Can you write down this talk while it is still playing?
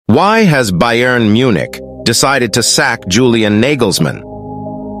Why has Bayern Munich decided to sack Julian Nagelsmann?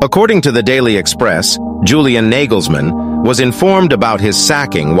 According to the Daily Express, Julian Nagelsmann was informed about his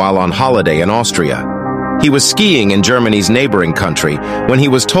sacking while on holiday in Austria. He was skiing in Germany's neighboring country when he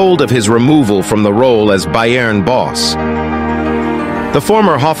was told of his removal from the role as Bayern boss. The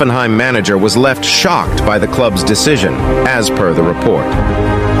former Hoffenheim manager was left shocked by the club's decision, as per the report.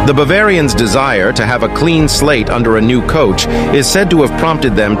 The Bavarians' desire to have a clean slate under a new coach is said to have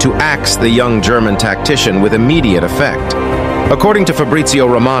prompted them to axe the young German tactician with immediate effect. According to Fabrizio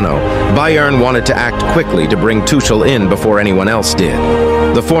Romano, Bayern wanted to act quickly to bring Tuchel in before anyone else did.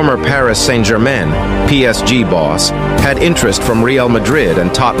 The former Paris Saint-Germain, PSG boss, had interest from Real Madrid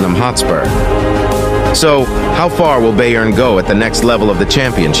and Tottenham Hotspur. So, how far will Bayern go at the next level of the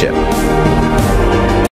championship?